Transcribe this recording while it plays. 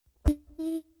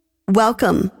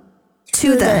Welcome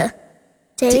to the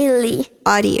Daily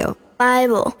Audio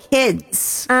Bible.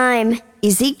 Kids. I'm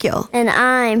Ezekiel. and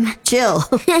I'm Jill.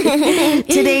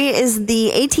 Today is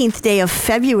the 18th day of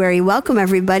February. Welcome,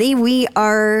 everybody. We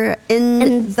are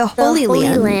in the Holy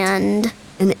Land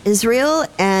in Israel,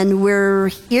 and we're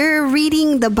here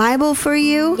reading the Bible for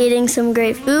you. Eating some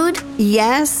great food.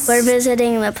 Yes. We're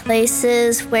visiting the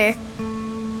places where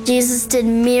Jesus did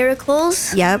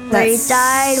miracles. Yep. Where he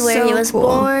died, where he was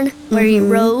born, where he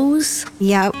rose.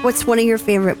 Yeah. What's one of your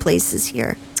favorite places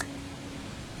here?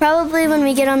 Probably when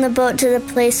we get on the boat to the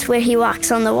place where he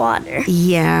walks on the water.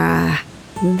 Yeah.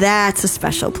 That's a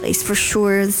special place for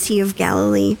sure. The Sea of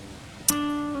Galilee.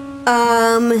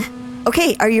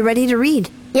 Okay. Are you ready to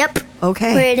read? Yep.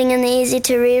 Okay. We're reading in the easy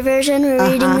to read version.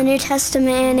 We're reading the New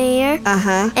Testament in a year.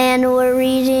 And we're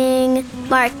reading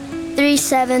Mark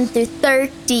 3:7 through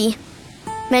 30.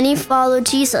 Many followed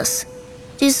Jesus.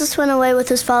 Jesus went away with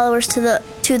his followers to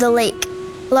the lake.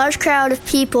 A large crowd of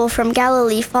people from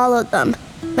Galilee followed them.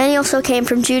 Many also came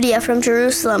from Judea, from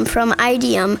Jerusalem, from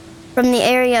Idumea, from the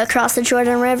area across the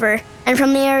Jordan River, and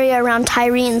from the area around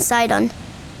Tyre and Sidon.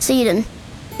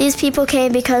 These people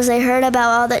came because they heard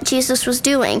about all that Jesus was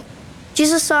doing.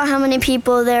 Jesus saw how many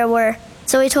people there were,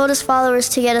 so he told his followers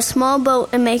to get a small boat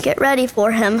and make it ready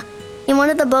for him. He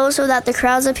wanted the boat so that the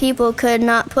crowds of people could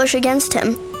not push against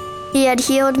him. He had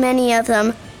healed many of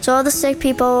them, so all the sick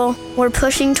people were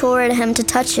pushing toward him to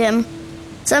touch him.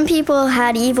 Some people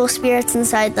had evil spirits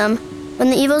inside them.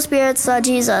 When the evil spirits saw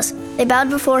Jesus, they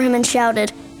bowed before him and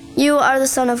shouted, "You are the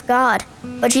Son of God."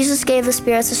 But Jesus gave the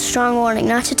spirits a strong warning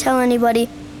not to tell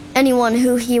anyone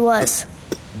who he was.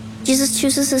 Jesus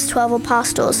chooses his 12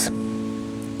 apostles.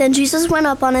 Then Jesus went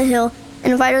up on a hill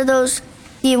and invited those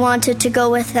he wanted to go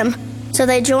with him. So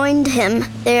they joined him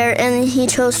there, and he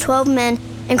chose 12 men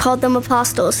and called them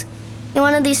apostles. He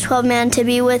wanted these 12 men to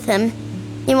be with him.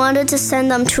 He wanted to send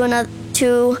them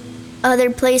to other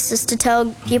places to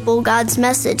tell people God's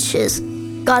message.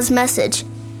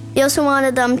 He also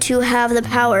wanted them to have the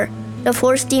power to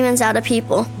force demons out of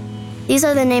people. These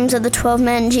are the names of the 12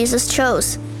 men Jesus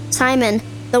chose. Simon,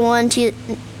 the one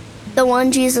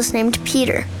Jesus named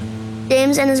Peter.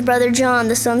 James and his brother John,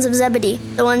 the sons of Zebedee,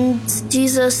 the ones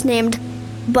Jesus named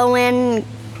Boanerges,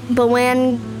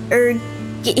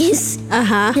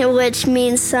 which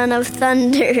means sons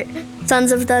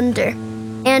of thunder.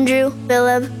 Andrew,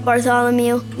 Philip,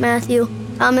 Bartholomew, Matthew,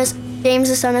 Thomas, James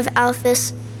the son of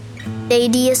Alphaeus,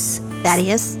 Thaddeus,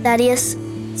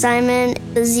 Simon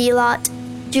the Zealot,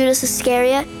 Judas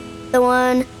Iscariot, the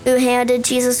one who handed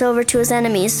Jesus over to his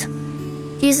enemies.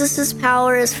 Jesus'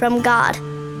 power is from God.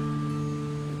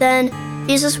 Then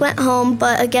Jesus went home,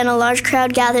 but again a large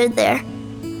crowd gathered there.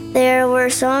 There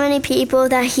were so many people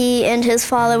that he and his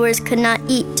followers could not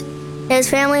eat. His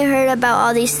family heard about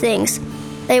all these things.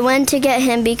 They went to get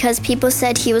him because people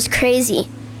said he was crazy.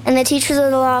 And the teachers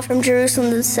of the law from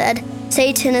Jerusalem said,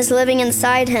 "Satan is living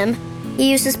inside him.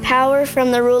 He uses power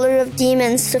from the ruler of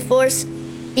demons to force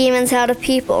demons out of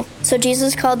people." So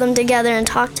Jesus called them together and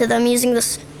talked to them using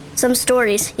some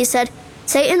stories. He said,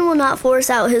 "Satan will not force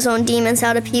out his own demons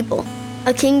out of people.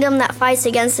 A kingdom that fights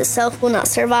against itself will not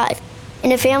survive,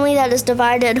 and a family that is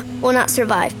divided will not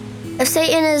survive. If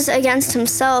Satan is against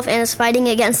himself and is fighting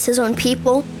against his own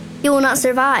people, he will not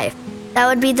survive. That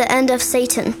would be the end of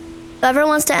Satan. Whoever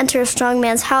wants to enter a strong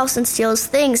man's house and steal his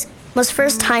things must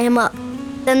first tie him up.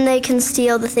 Then they can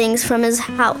steal the things from his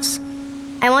house.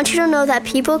 I want you to know that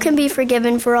people can be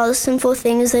forgiven for all the sinful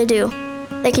things they do.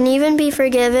 They can even be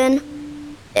forgiven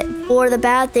for the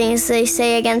bad things they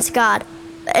say against God.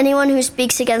 But anyone who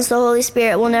speaks against the Holy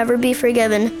Spirit will never be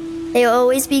forgiven. They will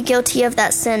always be guilty of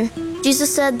that sin."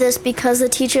 Jesus said this because the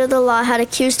teacher of the law had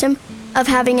accused him of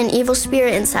having an evil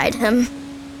spirit inside him.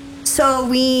 So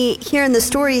we hear in the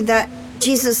story that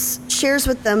Jesus shares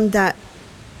with them that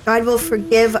God will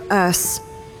forgive us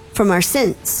from our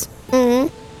sins.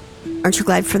 Aren't you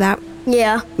glad for that?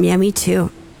 Yeah. Yeah, me too.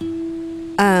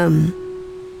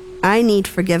 I need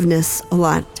forgiveness a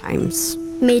lot of times.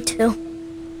 Me too.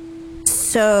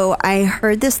 So I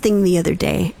heard this thing the other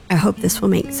day. I hope this will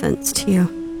make sense to you.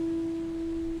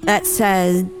 That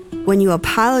says when you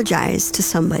apologize to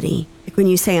somebody, like when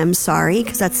you say, "I'm sorry,"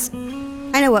 because that's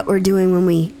kind of what we're doing when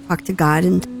we talk to God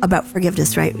and about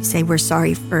forgiveness, right? We say, "We're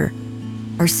sorry for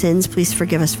our sins. Please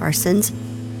forgive us for our sins."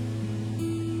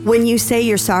 When you say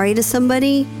you're sorry to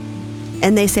somebody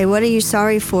and they say, "What are you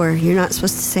sorry for?" You're not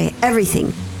supposed to say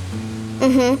everything.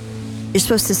 You're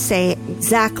supposed to say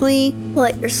exactly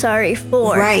what you're sorry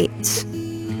for. Right.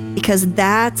 Because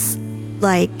that's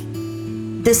like,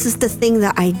 this is the thing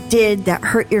that I did that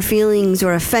hurt your feelings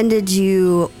or offended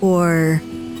you or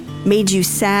made you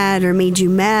sad or made you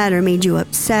mad or made you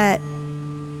upset,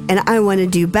 and I want to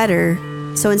do better.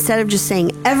 So instead of just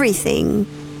saying everything,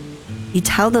 you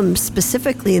tell them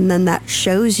specifically, and then that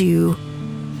shows you,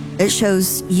 it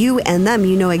shows you and them,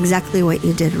 you know exactly what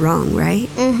you did wrong, right?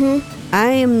 Mm-hmm. I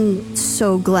am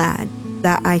so glad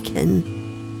that I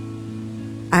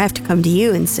have to come to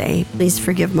you and say, please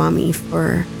forgive mommy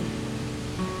for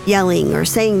yelling or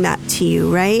saying that to you,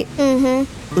 right?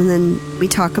 Mm-hmm. And then we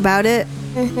talk about it.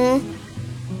 Mm-hmm.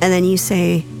 And then you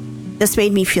say, this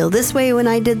made me feel this way when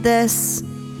I did this.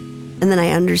 And then I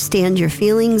understand your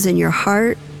feelings and your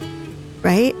heart,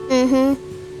 right? Mm-hmm.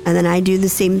 And then I do the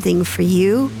same thing for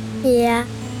you. Yeah.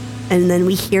 And then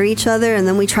we hear each other, and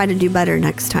then we try to do better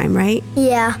next time, right?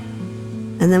 Yeah.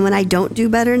 And then when I don't do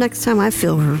better next time, I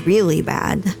feel really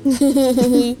bad.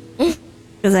 Because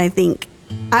I think,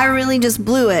 I really just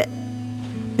blew it.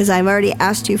 Because I've already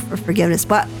asked you for forgiveness.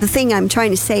 But the thing I'm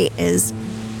trying to say is,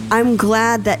 I'm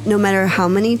glad that no matter how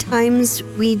many times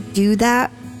we do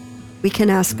that, we can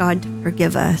ask God to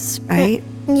forgive us, right?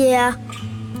 Yeah.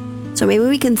 So maybe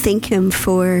we can thank him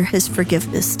for his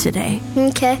forgiveness today.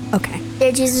 Okay. Okay.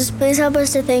 Dear Jesus, please help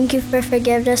us to thank you for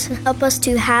forgiveness and help us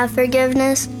to have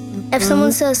forgiveness. If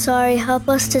someone says sorry, help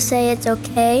us to say it's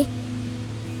okay.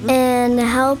 And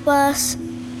help us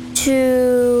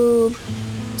to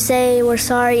say we're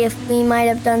sorry if we might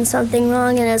have done something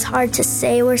wrong and it's hard to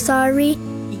say we're sorry.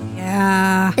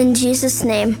 Yeah. In Jesus'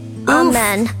 name.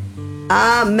 Amen.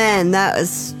 Amen. That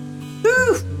was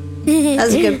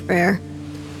a good prayer.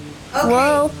 Okay.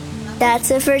 Well,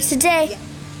 that's it for today.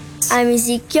 I'm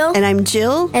Ezekiel. And I'm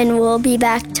Jill. And we'll be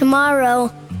back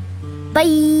tomorrow. Bye.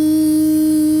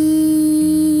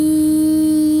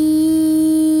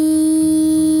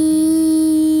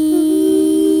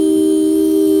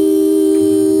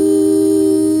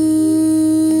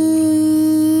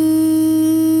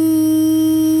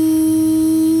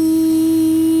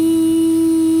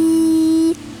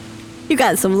 You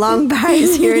got some long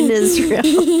byes here in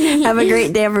Israel. Have a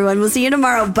great day, everyone. We'll see you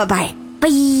tomorrow. Bye-bye.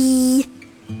 Bye.